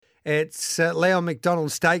It's Leon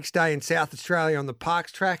McDonald Stakes Day in South Australia on the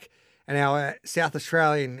Parks track, and our South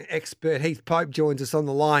Australian expert Heath Pope joins us on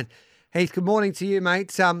the line. Heath, good morning to you,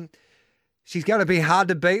 mate. She's going to be hard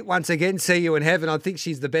to beat once again. See you in heaven. I think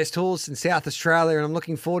she's the best horse in South Australia, and I'm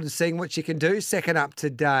looking forward to seeing what she can do second up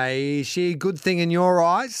today. Is she a good thing in your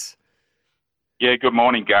eyes? Yeah, good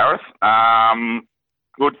morning, Gareth.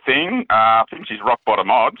 Good thing. I think she's rock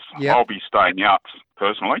bottom odds. Yep. I'll be staying out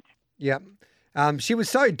personally. Yep. She was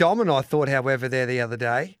so dominant, I thought, however, there the other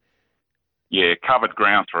day. Yeah, covered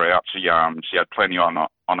ground throughout. She had plenty on her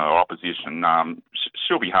opposition.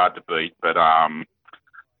 She'll be hard to beat, but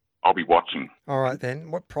I'll be watching. All right,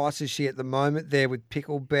 then. What price is she at the moment there with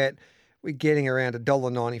Pickle Bet? We're getting around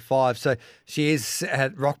 $1.95. So she is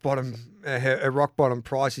at rock bottom. Her rock bottom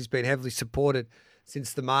price has been heavily supported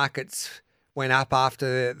since the markets went up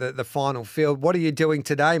after the final field. What are you doing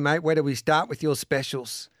today, mate? Where do we start with your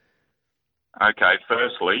specials? Okay,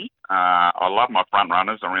 firstly, I love my front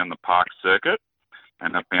runners around the park circuit,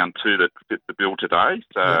 and I found two that fit the bill today.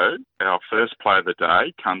 So Our first play of the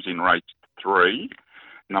day comes in race 3,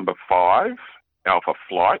 number 5, Alpha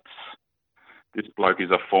Flights. This bloke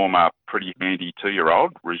is a former pretty handy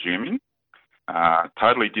 2-year-old, resuming,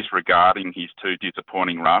 totally disregarding his 2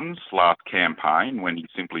 disappointing runs last campaign when he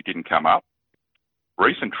simply didn't come up.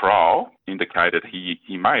 Recent trial indicated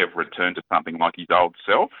he may have returned to something like his old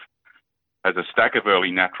self, has a stack of early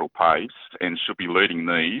natural pace, and should be leading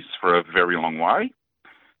these for a very long way.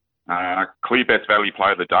 Clear best value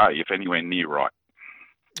play of the day, if anywhere near right.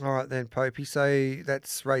 All right then, Popey. So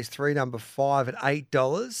that's race 3, number 5 at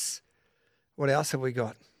 $8. What else have we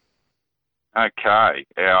got? Okay,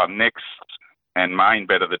 our next and main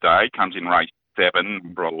bet of the day comes in race 7,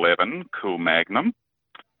 number 11, Cool Magnum.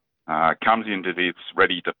 Comes into this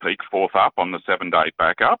ready to peak 4th up on the 7-day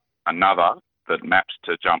backup. Another that maps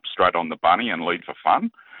to jump straight on the bunny and lead for fun.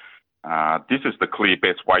 This is the clear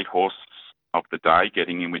best weight horse of the day,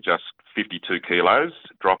 getting in with just 52 kilos,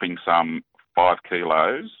 dropping some 5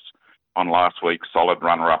 kilos on last week's solid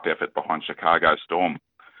runner-up effort behind Chicago Storm.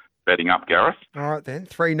 Betting up, Gareth. All right then,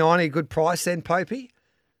 $3.90, good price then, Popey.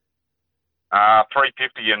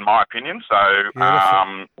 $3.50 in my opinion. So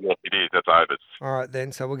what it is, it's overs. All right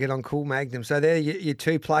then, so we'll get on Cool Magnum. So there, your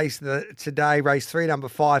 2 plays today: race 3, number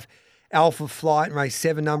 5, Alpha Flight, and race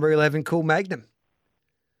 7, number 11, Cool Magnum.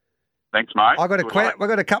 Thanks, mate. We've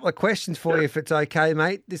got a couple of questions for you, if it's okay,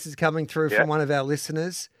 mate. This is coming through from one of our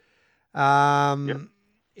listeners in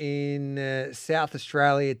South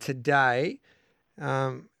Australia today.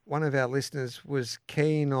 One of our listeners was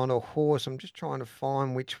keen on a horse. I'm just trying to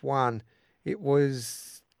find which one. It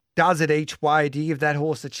was Does It Each Way. Do you give that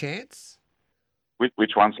horse a chance?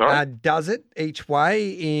 Which one, sorry? Does It Each Way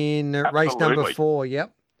in race number 4,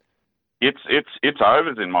 yep. It's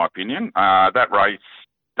overs in my opinion. That race,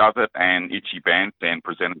 Does It and Itchy Bandstand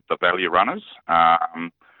presented the value runners.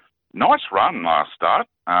 Nice run last start.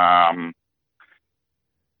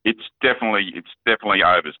 It's definitely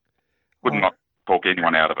overs. Would not talk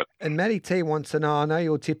anyone out of it. And Matty T wants to know, I know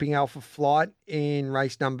you're tipping Alpha Flight in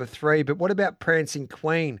race number 3, but what about Prancing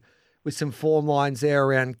Queen with some form lines there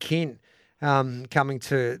around Kin coming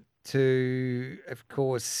to of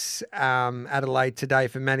course, Adelaide today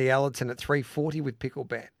for Matty Allerton at $3.40 with Pickle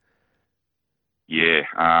Bet? Yeah,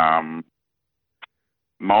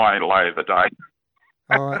 my lay of the day.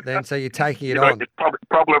 All right then, so you're taking it on. It's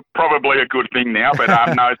probably a good thing now, but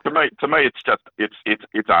no, to me, it's just it's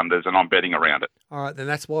unders, and I'm betting around it. All right, then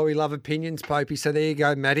that's why we love opinions, Popey. So there you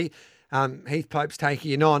go, Matty. Heath Pope's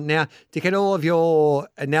taking it on now to get all of your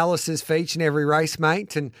analysis for each and every race,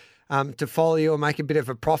 mate, and to follow you and make a bit of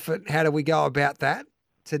a profit. How do we go about that?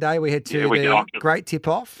 Today we head to the Great Tip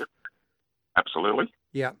Off. Absolutely.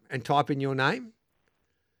 Yeah, and type in your name.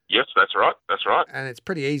 Yes, that's right. And it's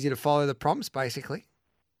pretty easy to follow the prompts, basically.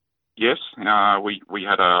 Yes, we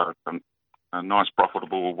had a nice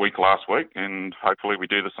profitable week last week, and hopefully we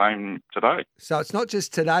do the same today. So it's not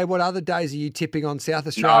just today. What other days are you tipping on South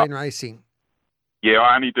Australian racing? Yeah,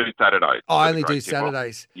 I only do Saturdays. I only do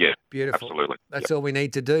Saturdays. Yeah, beautiful. Absolutely. That's all we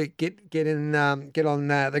need to do. Get on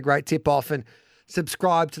the Great Tip Off and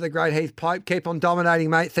subscribe to the Great Heath Pope. Keep on dominating,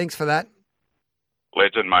 mate. Thanks for that.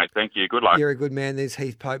 Legend, mate. Thank you. Good luck. You're a good man. There's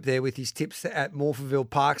Heath Pope there with his tips at Morphettville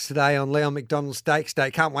Parks today on Leon McDonald Stakes Day.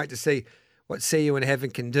 Can't wait to see what See You in Heaven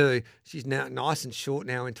can do. She's now nice and short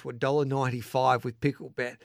now into $1.95 with Pickle Bet.